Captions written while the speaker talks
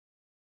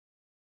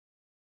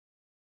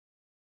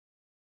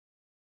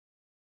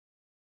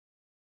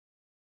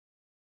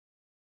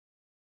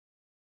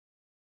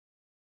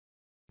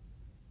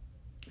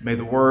May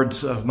the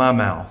words of my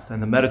mouth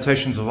and the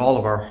meditations of all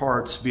of our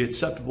hearts be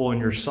acceptable in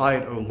your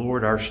sight, O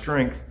Lord, our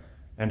strength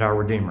and our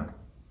Redeemer.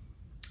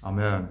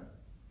 Amen.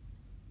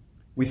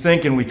 We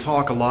think and we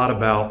talk a lot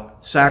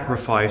about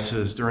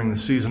sacrifices during the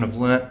season of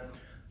Lent,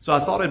 so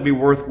I thought it'd be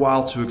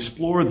worthwhile to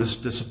explore this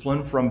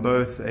discipline from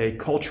both a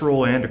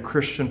cultural and a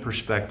Christian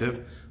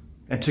perspective,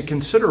 and to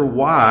consider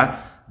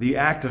why the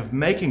act of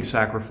making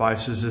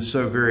sacrifices is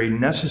so very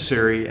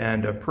necessary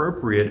and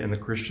appropriate in the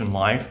Christian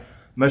life,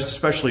 most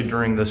especially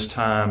during this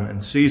time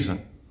and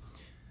season.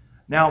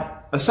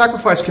 Now, a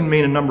sacrifice can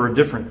mean a number of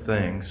different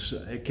things.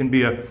 It can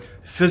be a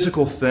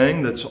physical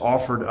thing that's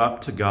offered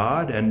up to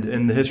God, and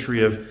in the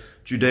history of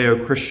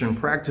Judeo-Christian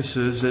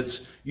practices,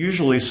 it's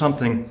usually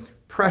something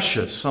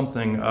precious,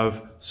 something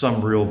of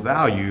some real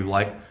value,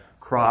 like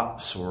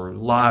crops or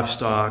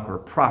livestock or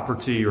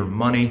property or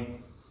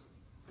money.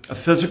 A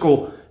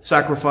physical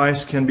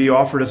sacrifice can be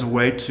offered as a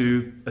way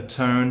to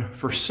atone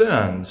for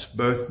sins,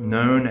 both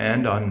known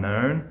and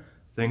unknown,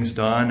 things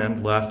done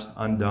and left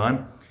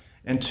undone,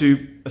 and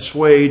to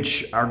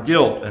assuage our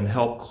guilt and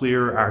help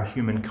clear our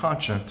human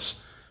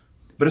conscience.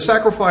 But a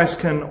sacrifice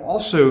can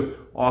also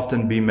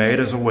often be made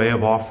as a way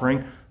of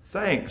offering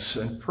thanks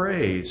and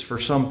praise for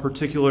some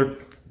particular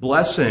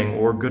blessing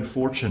or good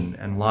fortune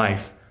in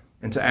life,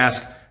 and to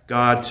ask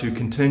God to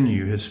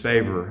continue his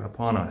favor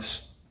upon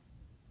us.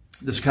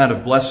 This kind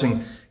of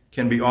blessing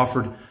can be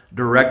offered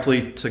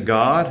directly to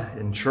God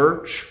in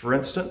church, for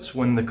instance,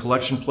 when the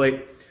collection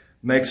plate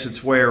makes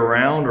its way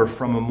around, or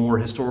from a more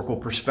historical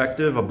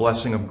perspective, a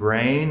blessing of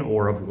grain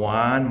or of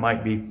wine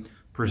might be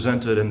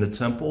presented in the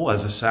temple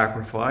as a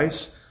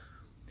sacrifice.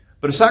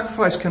 But a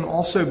sacrifice can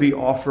also be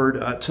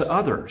offered to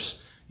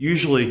others,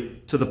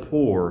 usually to the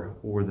poor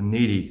or the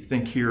needy.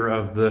 Think here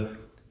of the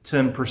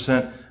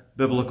 10%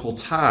 biblical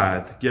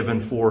tithe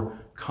given for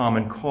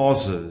common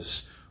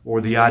causes,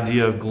 or the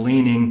idea of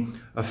gleaning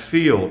a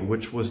field,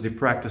 which was the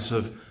practice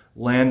of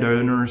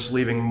landowners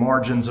leaving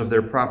margins of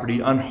their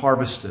property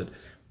unharvested,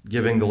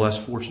 giving the less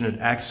fortunate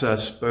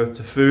access both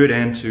to food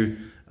and to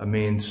a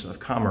means of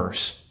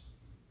commerce.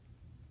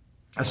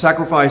 A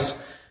sacrifice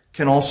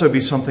can also be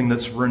something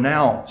that's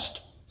renounced,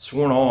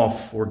 sworn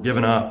off, or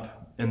given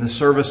up in the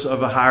service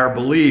of a higher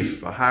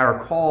belief, a higher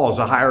cause,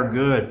 a higher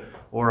good,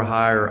 or a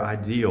higher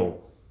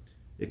ideal.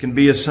 It can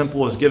be as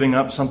simple as giving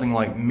up something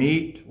like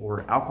meat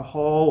or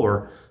alcohol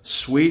or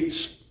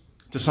sweets,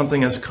 to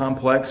something as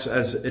complex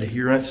as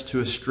adherence to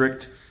a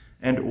strict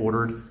and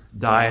ordered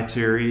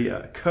dietary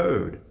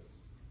code.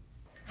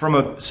 From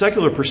a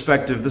secular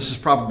perspective, this is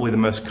probably the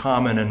most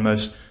common and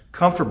most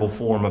comfortable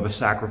form of a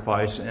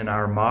sacrifice in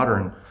our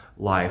modern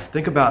life.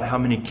 Think about how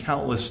many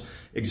countless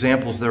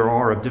examples there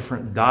are of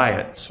different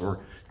diets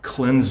or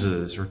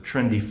cleanses or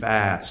trendy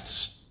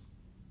fasts.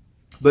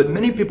 But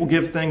many people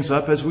give things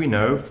up, as we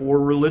know, for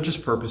religious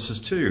purposes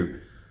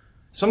too.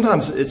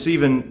 Sometimes it's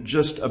even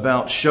just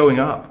about showing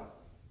up,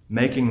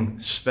 making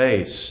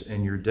space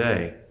in your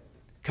day.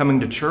 Coming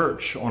to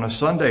church on a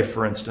Sunday,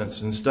 for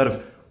instance, instead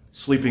of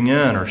sleeping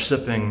in or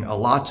sipping a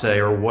latte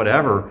or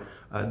whatever,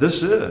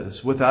 this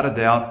is, without a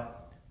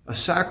doubt, a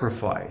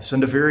sacrifice,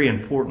 and a very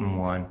important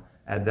one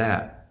at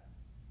that.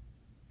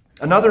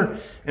 Another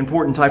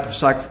important type of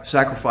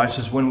sacrifice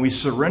is when we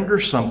surrender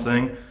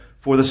something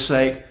for the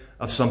sake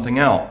of something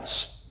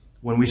else.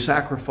 When we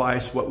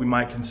sacrifice what we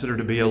might consider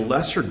to be a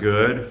lesser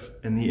good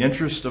in the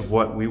interest of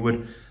what we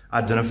would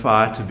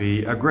identify to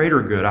be a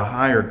greater good, a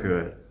higher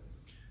good.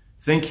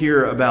 Think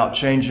here about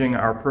changing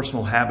our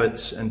personal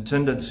habits and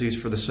tendencies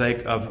for the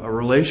sake of a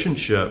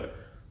relationship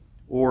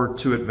or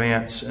to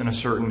advance in a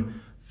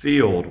certain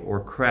field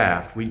or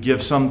craft. We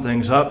give some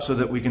things up so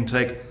that we can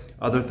take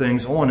other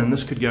things on, and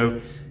this could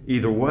go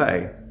either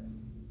way.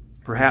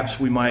 Perhaps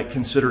we might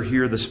consider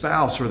here the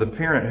spouse or the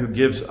parent who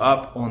gives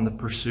up on the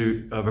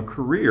pursuit of a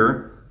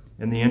career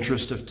in the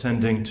interest of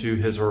tending to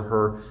his or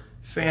her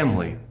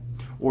family,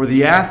 or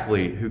the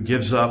athlete who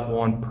gives up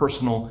on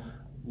personal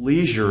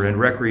leisure and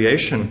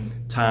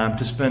recreation time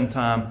to spend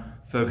time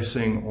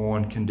focusing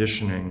on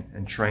conditioning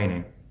and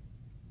training.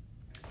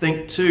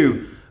 Think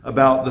too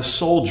about the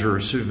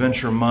soldiers who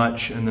venture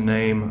much in the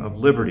name of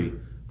liberty,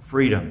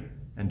 freedom,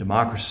 and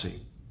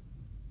democracy.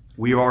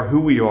 We are who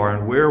we are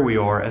and where we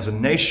are as a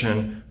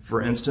nation,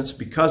 for instance,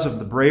 because of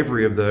the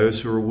bravery of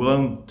those who are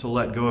willing to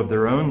let go of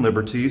their own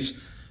liberties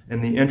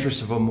in the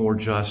interest of a more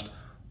just,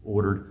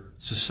 ordered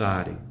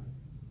society.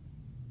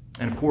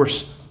 And of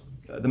course,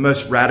 the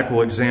most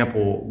radical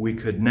example we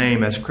could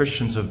name as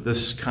Christians of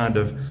this kind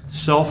of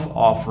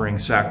self-offering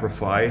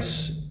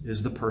sacrifice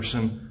is the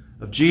person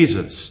of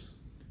Jesus,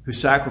 who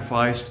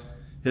sacrificed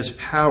his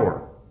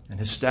power and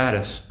his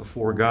status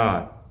before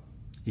God.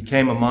 He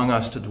came among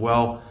us to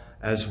dwell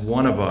as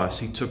one of us.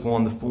 He took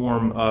on the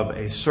form of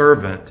a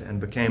servant and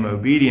became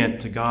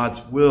obedient to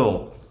God's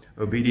will,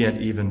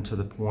 obedient even to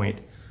the point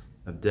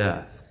of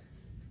death.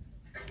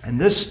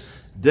 And this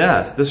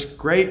death, this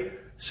great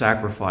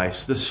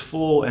sacrifice, this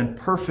full and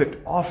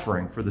perfect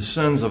offering for the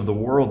sins of the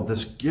world,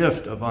 this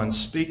gift of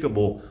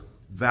unspeakable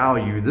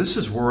value, this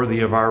is worthy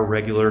of our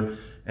regular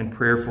and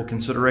prayerful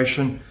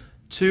consideration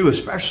Two,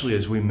 especially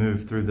as we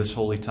move through this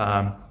holy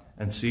time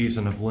and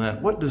season of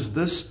Lent, what does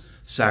this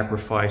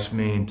sacrifice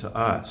mean to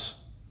us?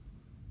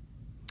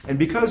 And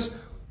because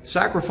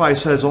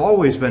sacrifice has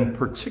always been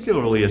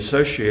particularly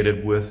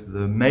associated with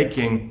the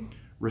making,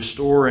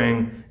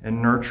 restoring, and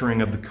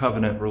nurturing of the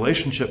covenant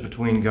relationship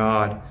between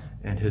God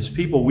and his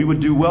people, we would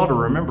do well to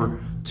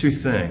remember two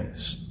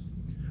things.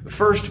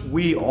 First,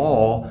 we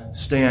all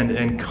stand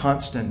in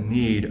constant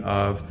need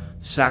of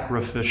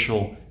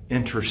sacrificial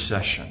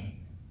intercession.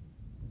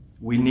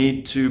 We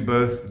need to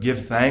both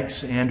give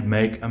thanks and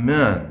make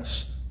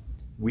amends.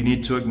 We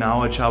need to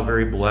acknowledge how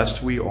very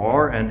blessed we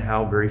are and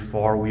how very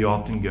far we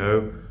often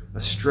go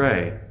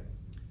astray.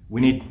 We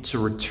need to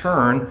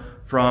return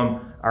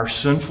from our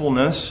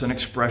sinfulness and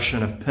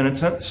expression of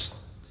penitence,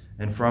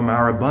 and from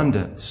our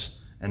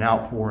abundance and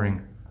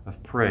outpouring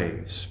of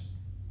praise.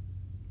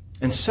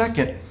 And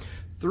second,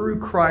 through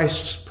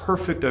Christ's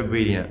perfect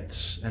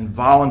obedience and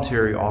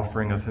voluntary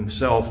offering of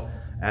himself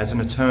as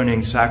an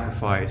atoning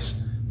sacrifice,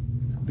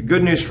 the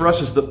good news for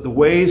us is that the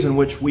ways in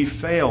which we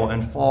fail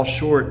and fall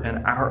short in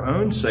our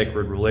own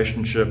sacred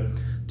relationship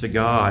to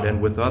God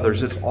and with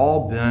others, it's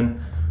all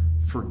been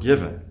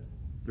forgiven.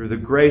 Through the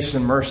grace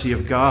and mercy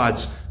of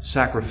God's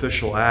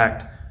sacrificial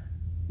act,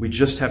 we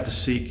just have to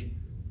seek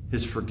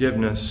his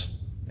forgiveness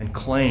and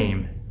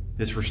claim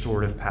his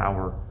restorative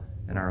power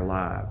in our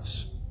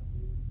lives.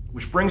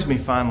 Which brings me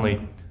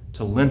finally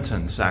to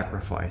Lenten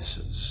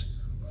sacrifices.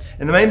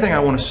 And the main thing I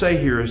want to say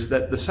here is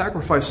that the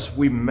sacrifices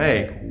we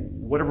make,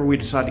 whatever we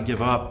decide to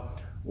give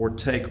up or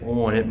take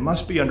on, it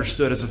must be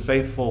understood as a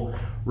faithful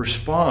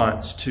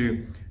response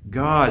to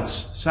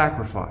God's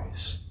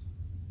sacrifice.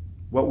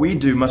 What we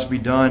do must be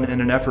done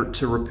in an effort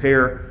to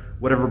repair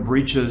whatever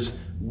breaches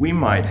we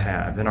might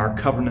have in our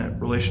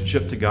covenant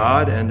relationship to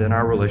God and in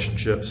our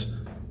relationships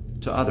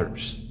to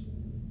others.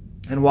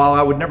 And while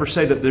I would never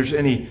say that there's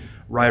any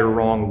right or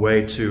wrong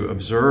way to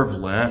observe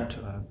Lent,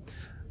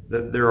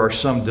 that there are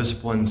some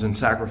disciplines and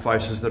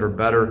sacrifices that are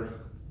better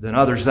than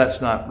others, that's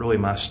not really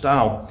my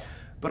style.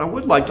 But I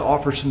would like to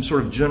offer some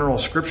sort of general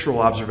scriptural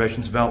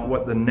observations about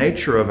what the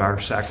nature of our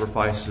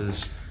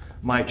sacrifices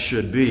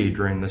should be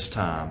during this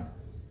time.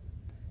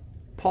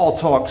 Paul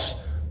talks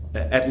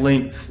at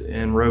length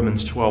in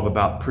Romans 12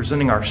 about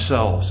presenting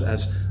ourselves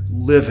as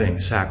living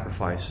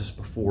sacrifices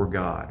before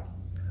God,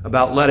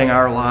 about letting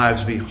our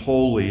lives be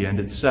holy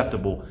and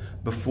acceptable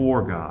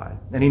before God.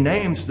 And he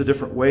names the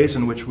different ways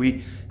in which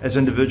we as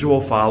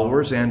individual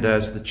followers and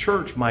as the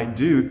church might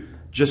do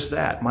just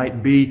that,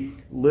 might be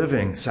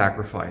living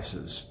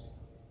sacrifices.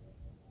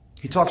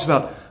 He talks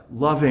about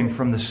loving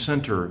from the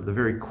center, the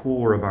very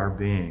core of our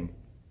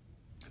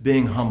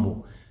being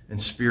humble in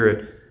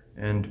spirit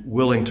and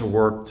willing to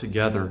work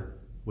together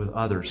with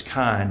others,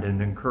 kind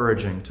and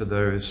encouraging to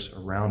those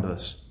around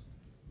us.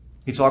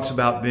 He talks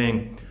about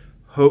being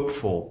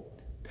hopeful,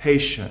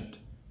 patient,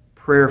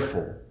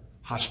 prayerful,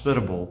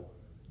 hospitable,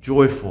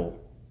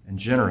 joyful, and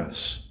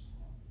generous.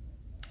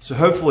 So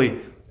hopefully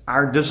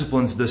our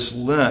disciplines this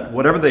Lent,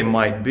 whatever they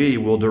might be,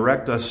 will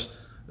direct us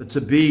to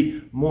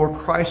be more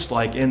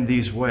Christ-like in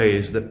these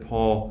ways that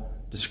Paul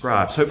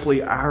describes.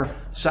 Hopefully our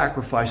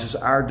sacrifices,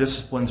 our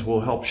disciplines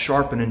will help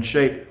sharpen and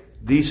shape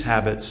these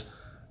habits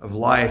of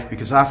life,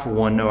 because I, for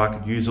one, know I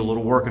could use a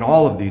little work in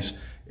all of these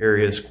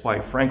areas,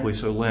 quite frankly.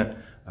 So Lent,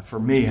 for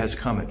me, has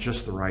come at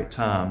just the right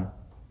time.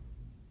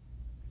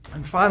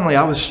 And finally,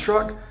 I was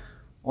struck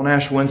on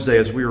Ash Wednesday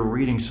as we were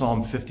reading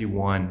Psalm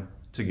 51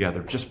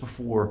 together, just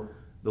before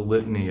the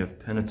litany of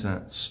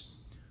penitence.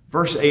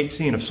 Verse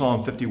 18 of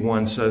Psalm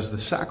 51 says, "The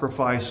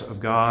sacrifice of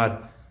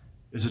God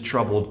is a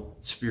troubled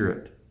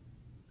spirit.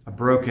 A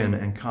broken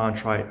and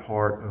contrite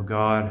heart, O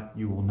God,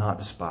 you will not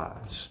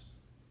despise."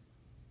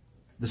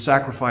 The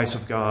sacrifice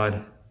of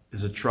God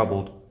is a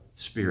troubled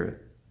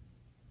spirit.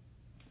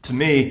 To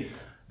me,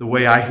 the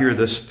way I hear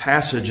this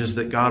passage is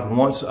that God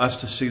wants us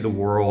to see the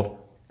world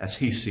as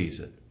he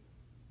sees it.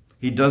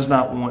 He does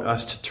not want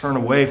us to turn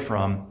away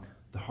from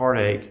the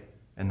heartache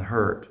and the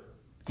hurt.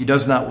 He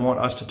does not want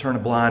us to turn a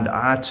blind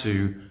eye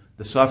to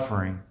the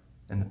suffering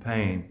and the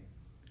pain.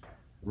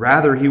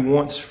 Rather, he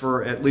wants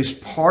for at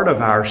least part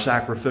of our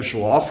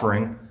sacrificial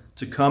offering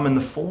to come in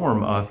the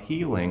form of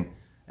healing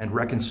and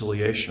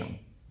reconciliation.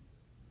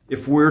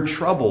 If we're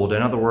troubled,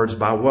 in other words,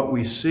 by what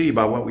we see,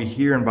 by what we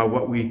hear, and by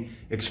what we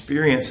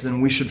experience,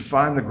 then we should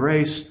find the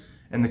grace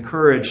and the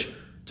courage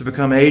to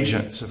become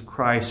agents of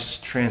Christ's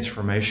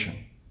transformation.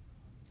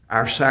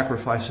 Our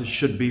sacrifices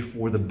should be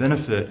for the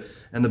benefit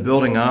and the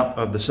building up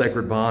of the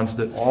sacred bonds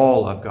that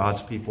all of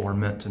God's people are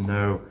meant to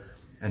know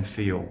and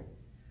feel.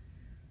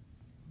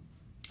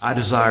 I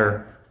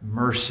desire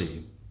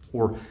mercy,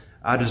 or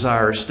I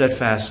desire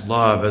steadfast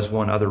love, as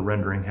one other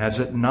rendering has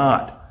it,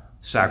 not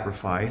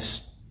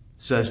sacrifice,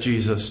 says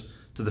Jesus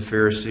to the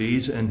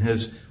Pharisees in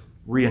his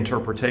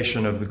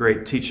reinterpretation of the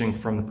great teaching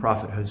from the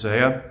prophet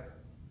Hosea.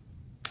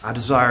 I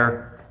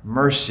desire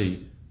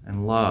mercy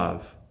and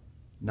love,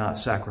 not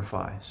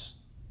sacrifice.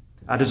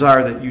 I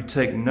desire that you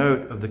take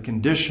note of the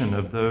condition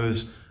of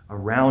those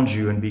around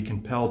you and be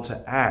compelled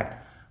to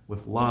act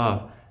with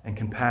love and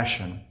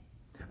compassion.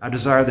 I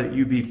desire that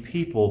you be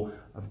people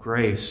of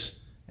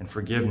grace and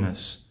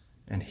forgiveness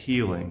and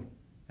healing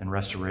and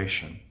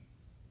restoration.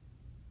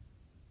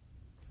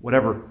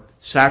 Whatever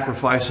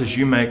sacrifices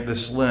you make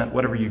this Lent,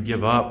 whatever you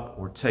give up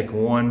or take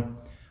on,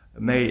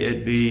 may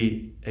it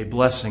be a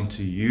blessing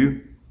to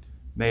you.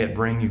 May it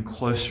bring you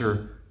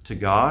closer to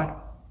God,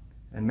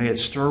 and may it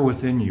stir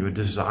within you a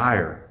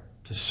desire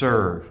to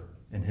serve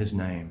in His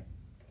name.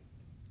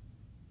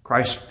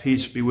 Christ's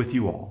peace be with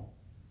you all.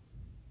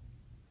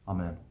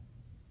 Amen.